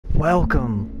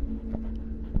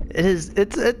welcome.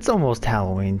 It's almost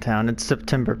Halloween Town. It's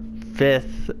September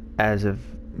 5th as of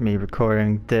me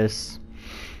recording this.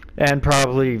 And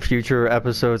probably future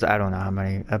episodes. I don't know how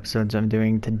many episodes I'm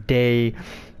doing today,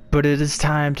 but it is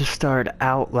time to start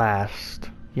Outlast,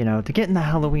 to get in the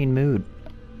Halloween mood.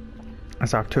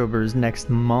 As October is next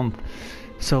month.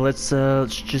 So let's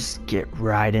just get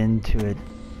right into it.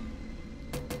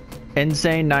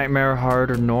 Insane, nightmare,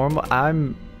 hard, or normal?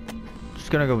 I'm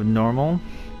just gonna go with normal.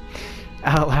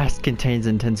 Outlast contains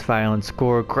intense violence,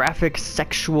 gore, graphic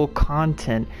sexual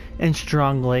content, and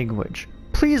strong language.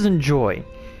 Please enjoy.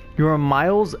 You're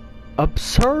Miles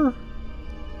Upshur?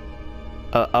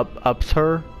 Miles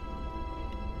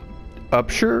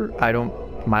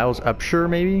Upshur,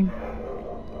 maybe?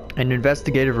 An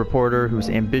investigative reporter whose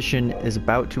ambition is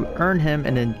about to earn him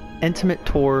an intimate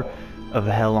tour of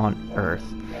hell on Earth.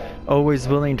 Always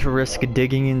willing to risk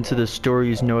digging into the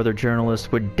stories no other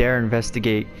journalist would dare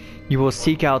investigate, you will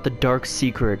seek out the dark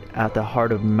secret at the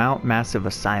heart of Mount Massive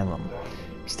Asylum.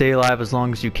 Stay alive as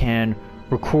long as you can.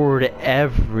 Record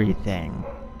everything.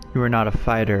 You are not a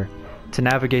fighter. To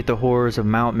navigate the horrors of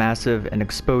Mount Massive and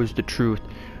expose the truth,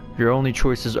 your only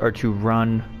choices are to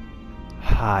run,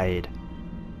 hide,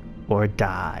 or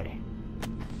die.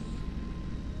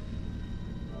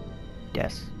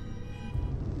 Yes.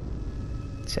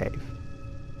 Save.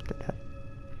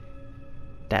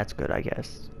 That's good, I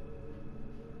guess.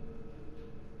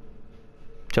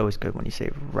 It's always good when you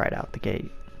save right out the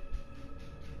gate.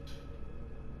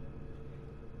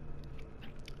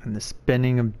 And the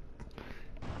spinning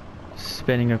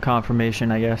of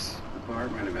confirmation, I guess.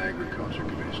 Department of Agriculture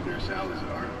Commissioner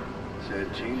Salazar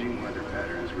said changing weather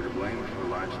patterns were to blame for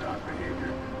livestock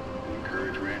behavior and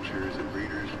encouraged ranchers and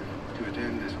breeders to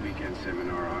attend this weekend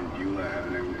seminar on Beulah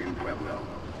Avenue in Pueblo.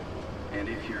 And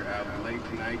if you're out late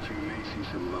tonight, you may see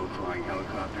some low-flying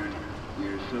helicopters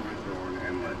near Silverthorne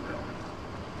and Leadville.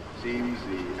 Seems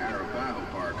the Arapaho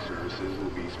Park Services will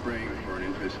be spraying for an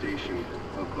infestation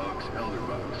of box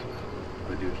elderbugs.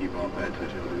 But do keep all pets and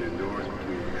children indoors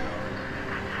between the hours.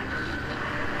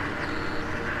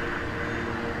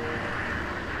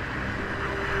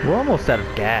 We're almost out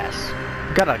of gas.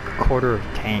 We got like a quarter of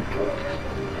a tank.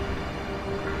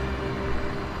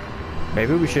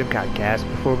 Maybe we should have got gas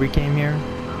before we came here.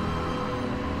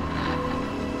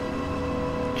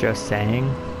 Just saying.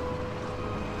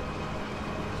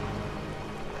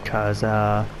 Cause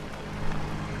I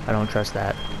don't trust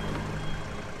that.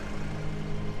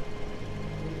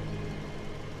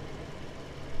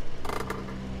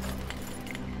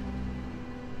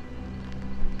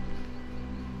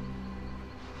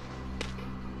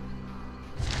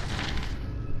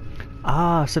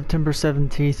 September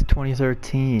 17th,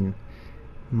 2013.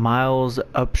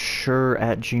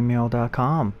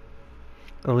 milesupshur@gmail.com.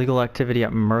 Illegal activity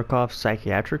at Murkoff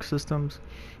Psychiatric Systems.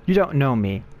 You don't know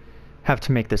me. Have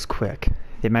to make this quick.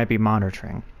 They might be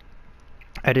monitoring.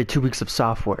 I did 2 weeks of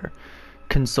software.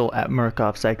 Consult at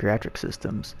Murkoff Psychiatric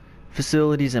Systems.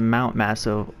 Facilities in Mount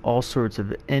Massive, all sorts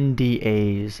of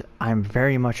NDAs I'm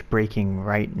very much breaking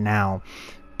right now.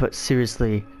 But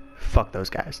seriously, fuck those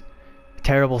guys.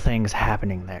 Terrible things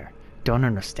happening there. Don't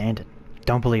understand it.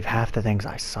 Don't believe half the things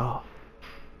I saw.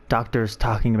 Doctors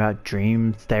talking about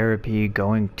dream therapy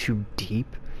going too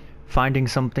deep. Finding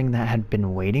something that had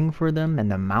been waiting for them in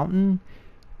the mountain.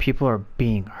 People are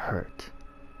being hurt.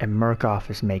 And Murkoff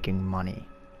is making money.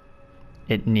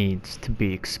 It needs to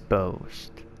be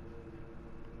exposed.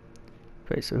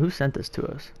 Okay, so who sent this to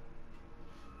us?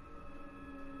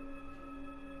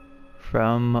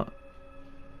 From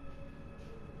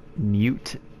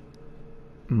Mute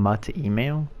Mutt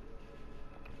email?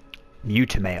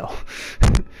 Mutemail.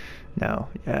 No,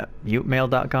 yeah,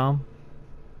 mutemail.com.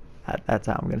 That's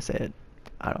how I'm gonna say it.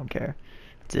 I don't care.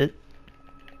 That's it.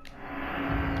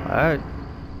 Alright.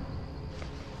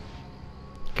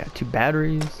 Got 2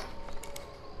 batteries.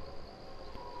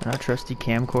 And a trusty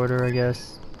camcorder, I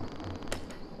guess.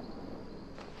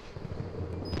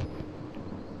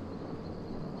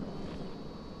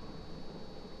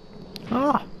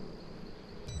 Ah!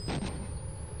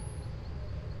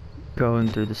 Going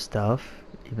through the stuff,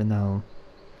 even though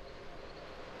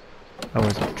I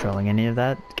wasn't controlling any of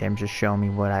that. The game's just showing me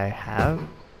what I have.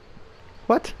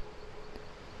 What?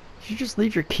 Did you just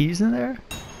leave your keys in there?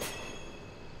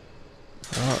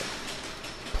 Oh.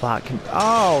 Plot can.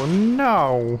 Oh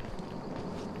no!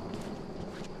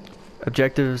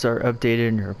 Objectives are updated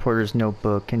in your reporter's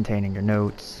notebook containing your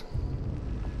notes.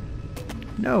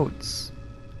 Notes.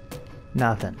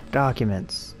 Nothing.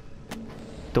 Documents.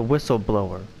 The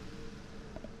whistleblower.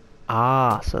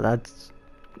 Ah, so that's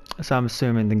So I'm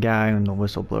assuming the guy in the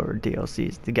whistleblower DLC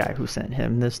is the guy who sent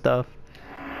him this stuff.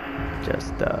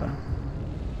 Just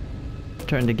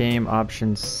turn to game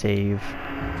options, save.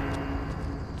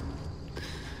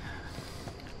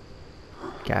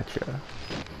 Gotcha.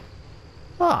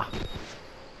 Ah.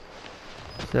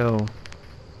 So.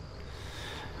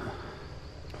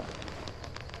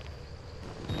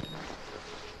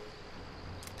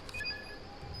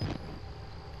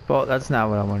 Well, that's not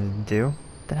what I wanted to do.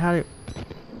 Then how do?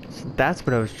 So that's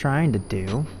what I was trying to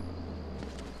do.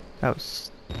 That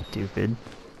was stupid.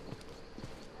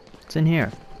 What's in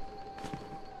here?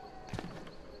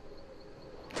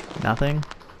 Nothing.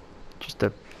 Just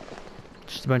a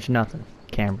bunch of nothing.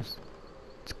 Cameras.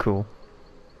 It's cool.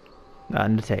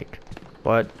 Nothing to take.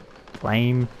 What?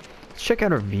 Lame. Let's check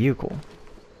out our vehicle.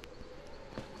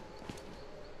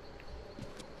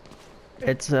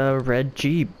 It's a red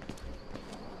Jeep.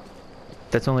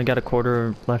 That's only got a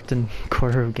quarter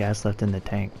of gas left in the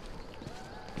tank.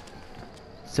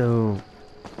 So,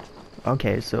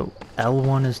 okay, so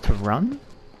L1 is to run?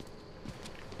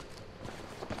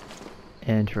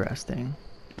 Interesting.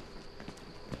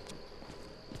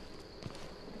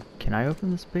 Can I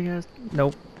open this big ass?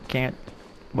 Nope, can't.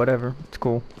 Whatever, it's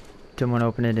cool. Didn't want to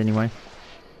open it anyway.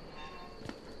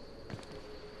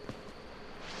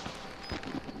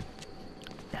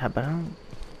 Yeah, but I don't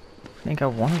think I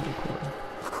want to record.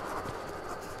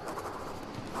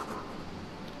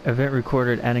 Event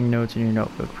recorded, adding notes in your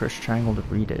notebook. Press triangle to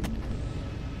read it.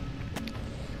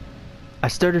 I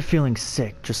started feeling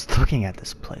sick just looking at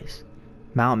this place.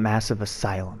 Mount Massive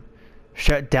Asylum.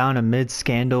 Shut down amid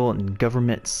scandal and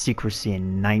government secrecy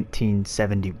in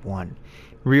 1971.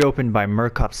 Reopened by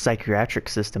Murkoff's psychiatric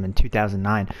system in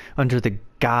 2009 under the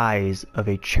guise of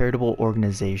a charitable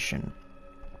organization.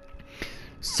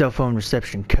 Cell phone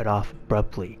reception cut off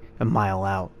abruptly a mile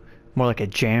out. More like a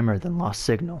jammer than lost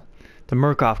signal. The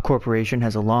Murkoff Corporation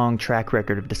has a long track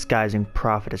record of disguising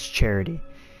profit as charity,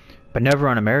 but never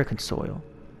on American soil.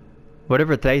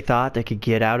 Whatever they thought they could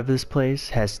get out of this place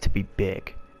has to be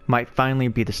big. Might finally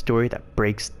be the story that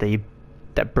breaks the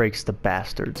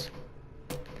bastards.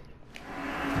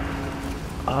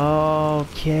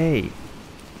 Okay.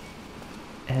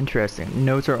 Interesting.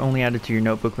 Notes are only added to your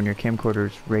notebook when your camcorder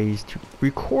is raised to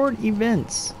record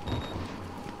events.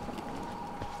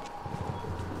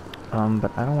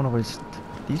 But I don't want to waste...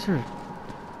 These are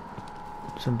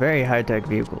some very high-tech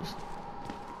vehicles.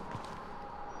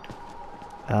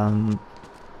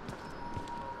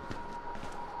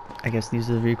 I guess these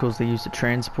are the vehicles they use to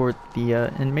transport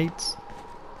the inmates.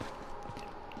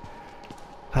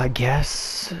 I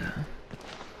guess.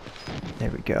 There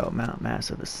we go. Mount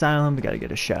Massive Asylum. We gotta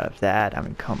get a shot of that. I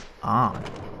mean, come on.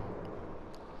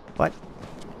 What?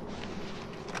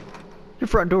 Your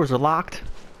front doors are locked?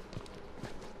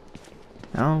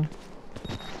 No.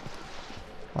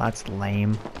 Well, that's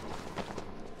lame.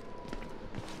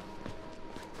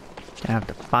 Gonna have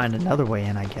to find another way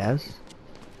in, I guess.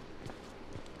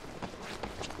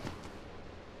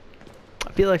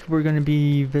 I feel like we're gonna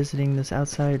be visiting this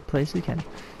outside place again.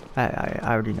 I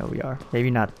already know we are.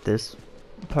 Maybe not this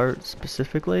part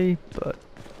specifically, but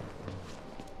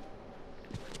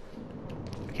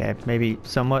okay, maybe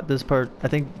somewhat this part. I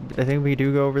think we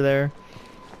do go over there,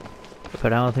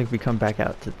 but I don't think we come back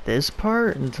out to this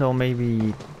part until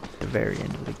maybe the very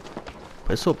end of the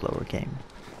whistleblower game,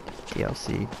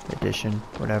 DLC edition,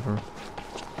 whatever.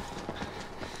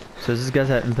 So does this guy's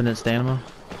have infinite stamina?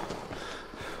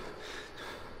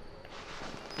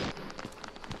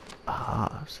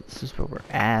 So this is where we're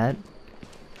at.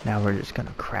 Now we're just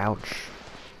gonna crouch.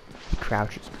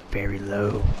 Crouch is very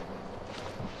low.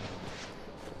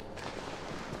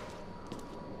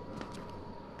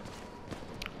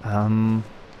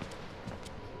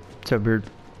 So we're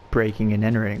breaking and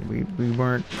entering. We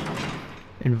weren't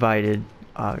invited,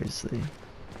 obviously,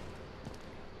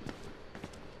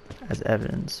 as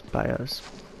evidenced by us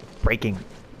breaking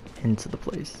into the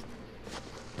place.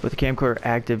 With the camcorder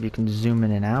active, you can zoom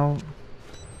in and out.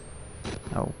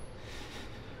 No.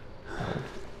 No.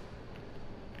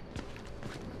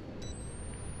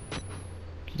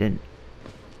 You didn't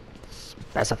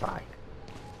specify.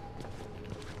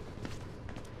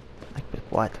 Like with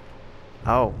what?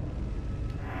 Oh.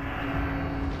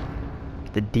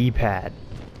 The D-pad.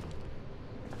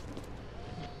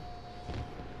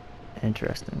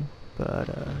 Interesting. But,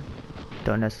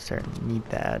 don't necessarily need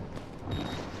that.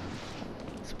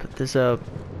 Let's put this up.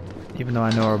 Even though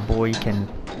I know our boy can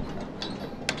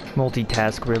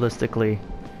multitask realistically,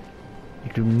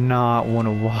 you do not want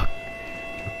to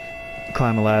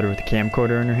climb a ladder with a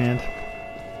camcorder in your hand.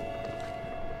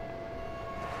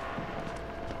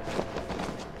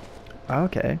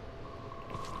 Okay.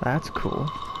 That's cool.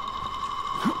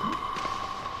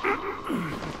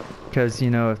 Because,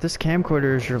 you know, if this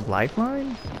camcorder is your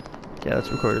lifeline... Yeah, this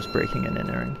recorder's breaking and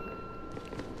entering.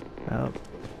 Well...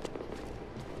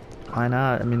 Why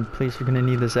not? I mean, police are gonna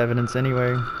need this evidence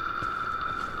anyway.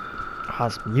 Oh,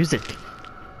 it's music!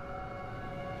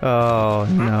 Oh,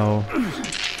 no.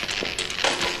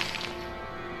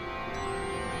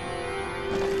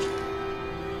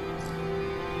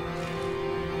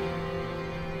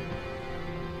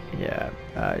 Yeah,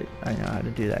 I know how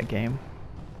to do that game.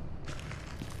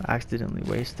 I accidentally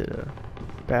wasted a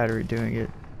battery doing it.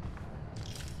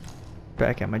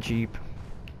 Back at my Jeep.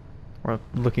 Or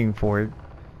looking for it.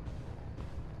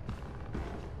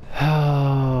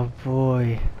 Oh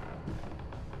boy.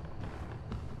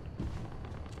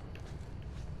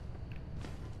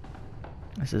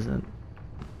 This isn't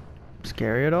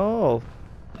scary at all.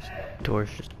 This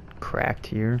door's just cracked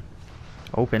here.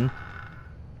 Open.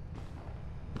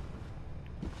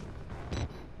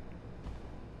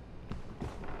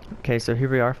 Okay, so here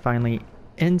we are finally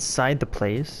inside the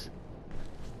place.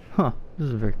 Huh, this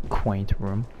is a very quaint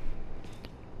room.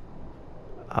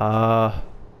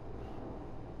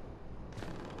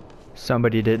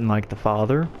 Somebody didn't like the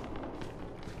father.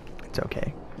 It's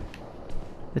okay.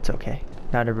 It's okay.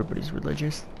 Not everybody's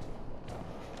religious.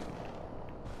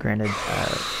 Granted,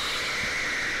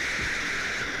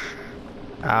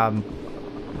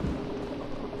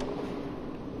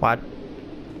 what?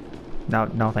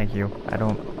 No, thank you. I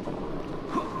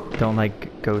don't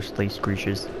like ghostly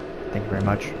screeches. Thank you very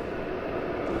much.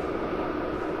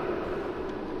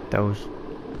 Those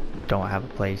don't have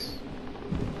a place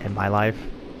in my life.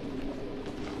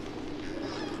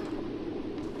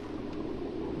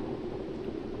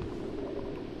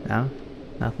 No?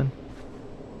 Nothing?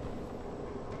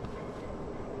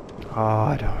 Oh,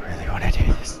 I don't really want to do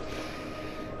this.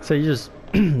 So you just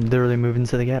literally move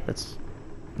into the gap. That's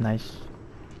nice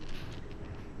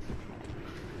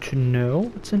to know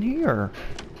what's in here.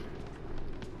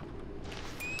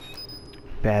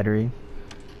 Battery.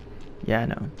 Yeah, I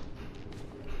know.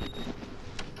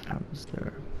 How was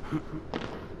there?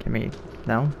 Can we...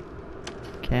 No?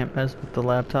 Can't mess with the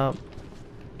laptop?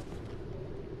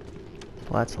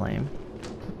 Well, that's lame.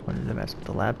 Wanted to mess with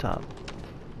the laptop.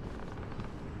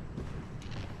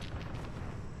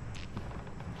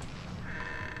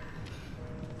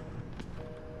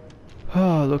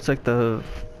 Oh, looks like the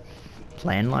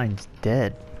landline's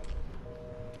dead.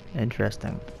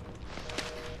 Interesting.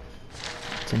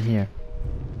 What's in here?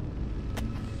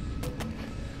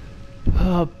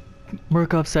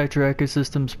 Murkoff Sector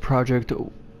Ecosystems Project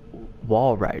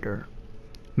Wall Rider.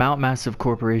 Mount Massive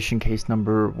Corporation case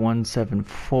number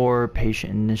 174,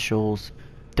 patient initials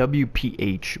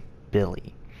WPH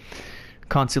Billy.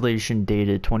 Constellation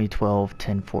dated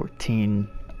 2012-10-14.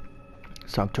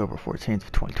 It's October 14th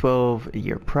of 2012, a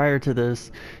year prior to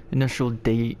this. Initial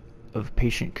date of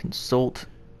patient consult,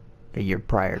 a year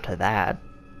prior to that.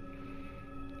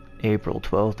 April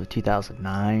 12th of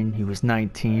 2009. He was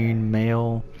 19,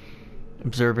 male.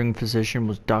 Observing physician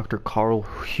was Dr. Carl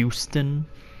Houston.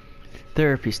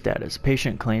 Therapy status.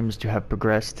 Patient claims to have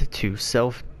progressed to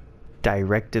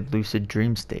self-directed lucid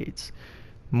dream states.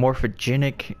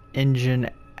 Morphogenic engine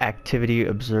activity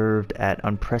observed at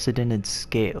unprecedented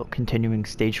scale. Continuing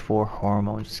stage 4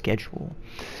 hormone schedule.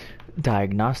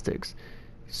 Diagnostics.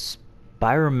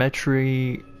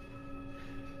 Spirometry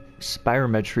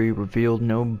revealed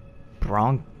no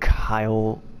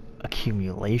bronchial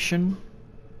accumulation.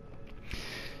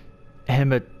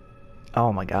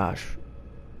 Oh my gosh.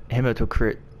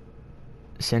 Hematocrit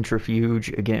centrifuge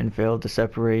again failed to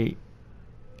separate.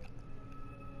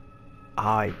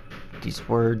 These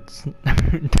words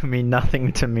mean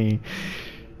nothing to me.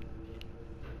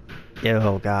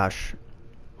 Oh gosh.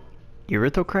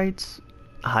 Erythrocytes?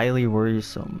 Highly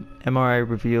worrisome. MRI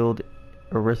revealed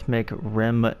arrhythmic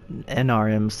REM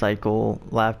NRM cycle,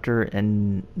 laughter,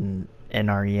 and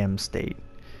NREM state.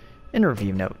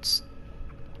 Interview notes.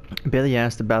 Billy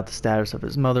asked about the status of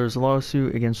his mother's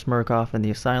lawsuit against Murkoff and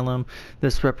the asylum.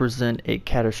 This represents a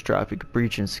catastrophic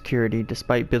breach in security,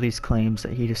 despite Billy's claims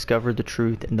that he discovered the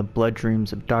truth in the blood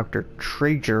dreams of Dr.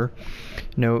 Trager.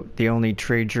 Note, the only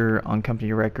Trager on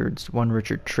company records, one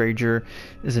Richard Trager,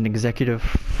 is an executive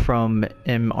from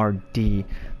MRD.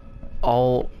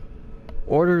 All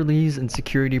orderlies and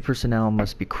security personnel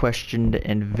must be questioned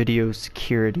and video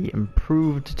security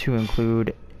improved to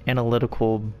include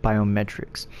analytical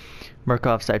biometrics.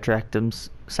 Murkoff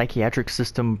Psychiatric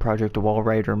System Project Wall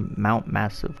Rider Mount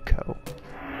Massive Co.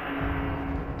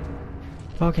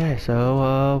 Okay,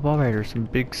 so Wall Rider, some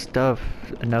big stuff,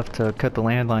 enough to cut the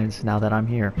landlines now that I'm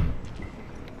here.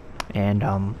 And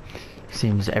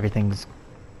Seems everything's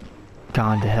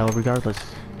gone to hell regardless.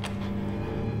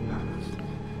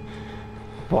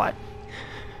 What?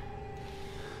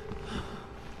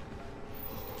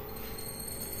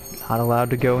 Not allowed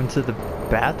to go into the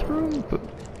bathroom? But,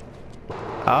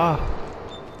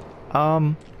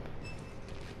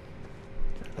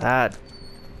 that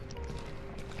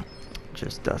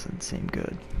just doesn't seem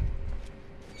good.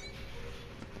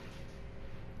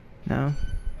 No?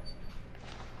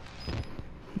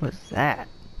 What's that?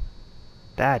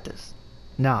 That does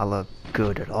not look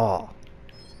good at all.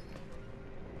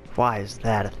 Why is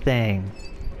that a thing?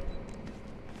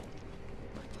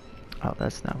 Oh,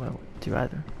 that's not what I would do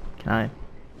either. Can I?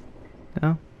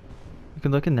 No? You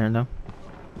can look in there, no?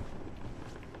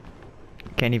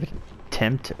 Can't even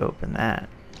attempt to open that.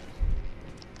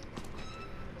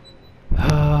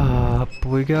 Up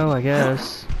we go, I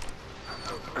guess.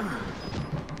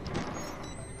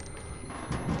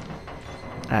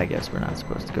 I guess we're not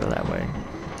supposed to go that way.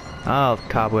 Oh,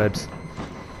 cobwebs.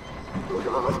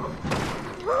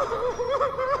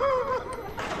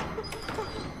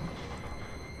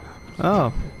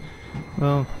 Oh.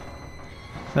 Well,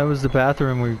 that was the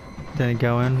bathroom we didn't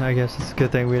go in. I guess it's a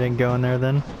good thing we didn't go in there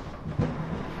then.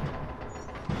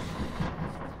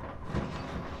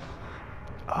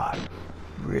 Oh, I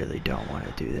really don't want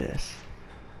to do this.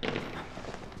 I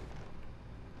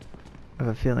have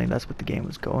a feeling that's what the game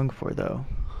was going for, though.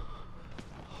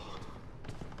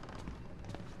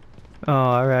 Oh,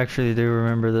 I actually do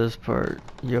remember this part.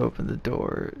 You open the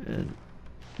door and...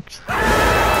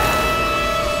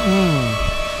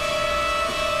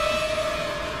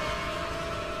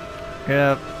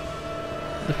 Yep.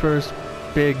 The first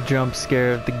big jump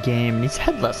scare of the game, and he's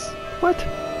headless. What?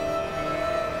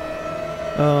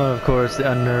 Oh, of course,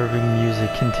 the unnerving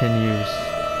music continues.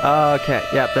 Oh, okay,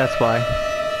 yep, that's why.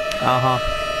 Uh-huh.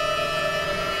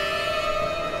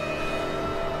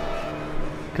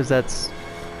 Because that's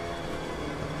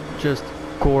just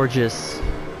gorgeous.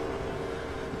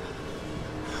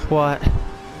 What?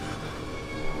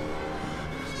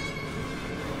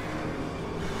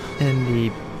 In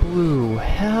the blue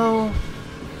hell?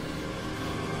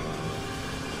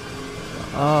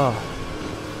 Oh.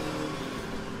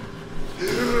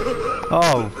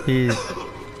 Oh, he's...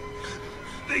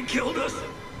 They killed us.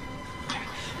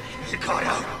 They got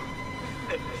out.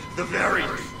 The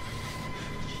variants.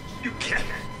 You can't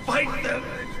fight them.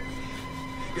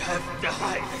 You have to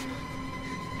hide.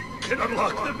 You can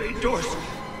unlock the main doors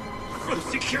from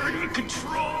security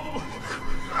control.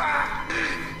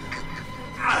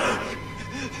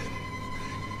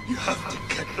 You have to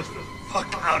get the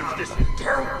fuck out of this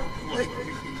terrible place.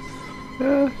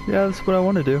 Yeah, that's what I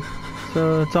want to do.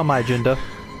 So it's on my agenda.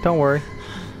 Don't worry.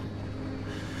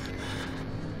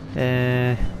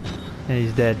 And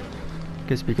he's dead.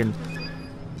 Guess we can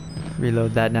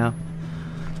reload that now.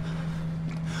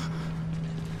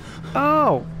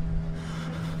 Oh!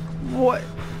 What?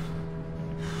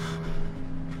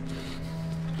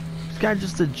 This guy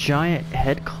just a giant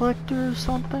head collector or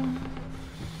something?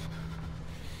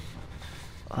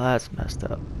 Oh, that's messed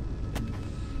up.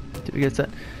 Did we get that?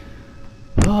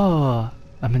 Oh,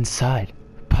 I'm inside.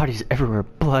 Bodies everywhere,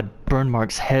 blood, burn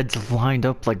marks, heads lined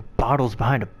up like bottles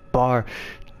behind a bar.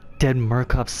 Dead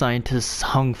Murkoff scientists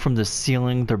hung from the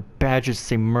ceiling. Their badges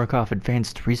say Murkoff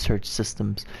Advanced Research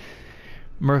Systems.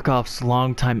 Murkoff's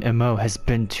longtime MO has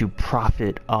been to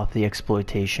profit off the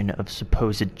exploitation of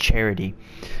supposed charity.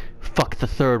 Fuck the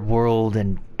third world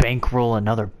and bankroll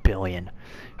another billion.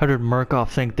 How did Murkoff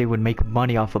think they would make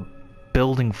money off a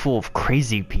building full of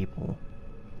crazy people?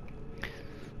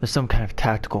 There's some kind of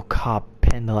tactical cop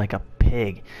pinned like a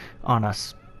pig on a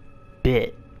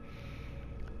spit.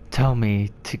 Tells me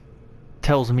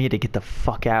to get the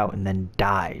fuck out and then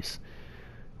dies.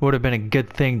 Would have been a good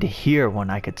thing to hear when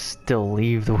I could still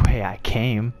leave the way I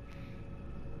came.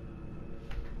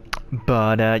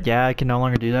 But yeah, I can no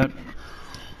longer do that.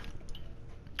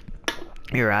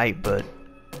 You're right, but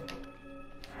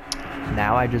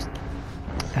now I just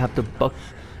have to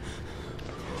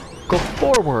go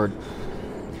forward.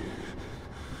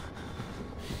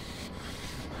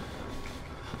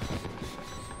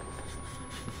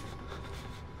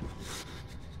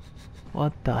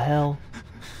 What the hell?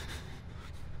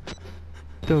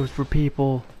 Those were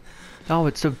people. Oh,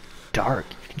 it's so dark.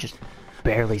 You can just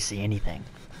barely see anything.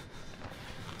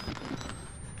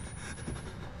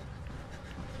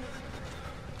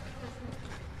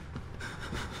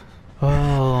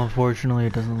 Oh, unfortunately,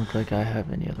 it doesn't look like I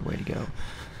have any other way to go.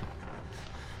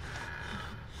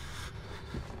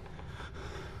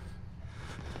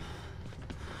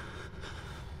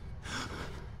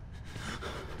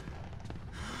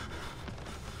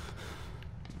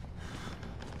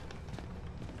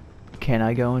 Can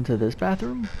I go into this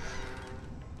bathroom?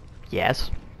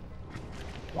 Yes.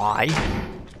 Why?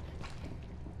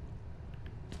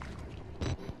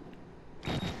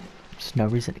 There's no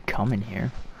reason to come in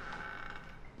here.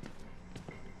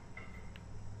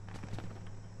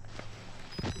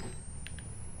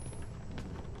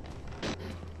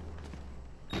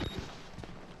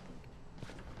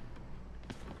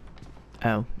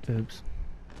 Oh, oops.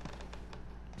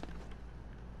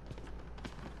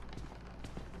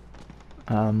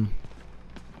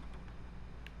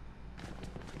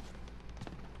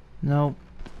 Nope.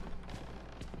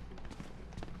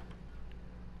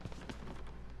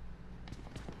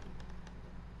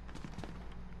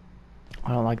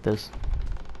 I don't like this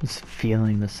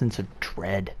feeling, the sense of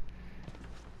dread.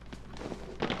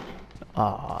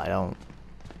 Oh,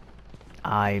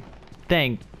 I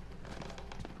think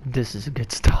this is a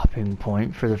good stopping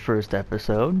point for the first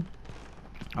episode.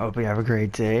 I hope you have a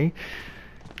great day.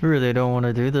 Really don't want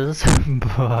to do this,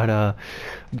 but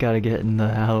gotta get in the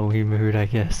Halloween mood, I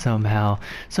guess, somehow.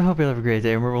 So I hope you have a great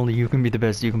day. Remember, only you can be the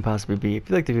best you can possibly be. If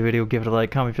you liked the video, give it a like,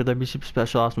 comment if you'd like to be super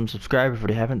special, awesome, subscribe if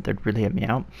you haven't. That'd really help me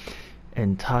out.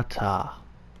 And ta-ta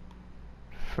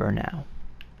for now.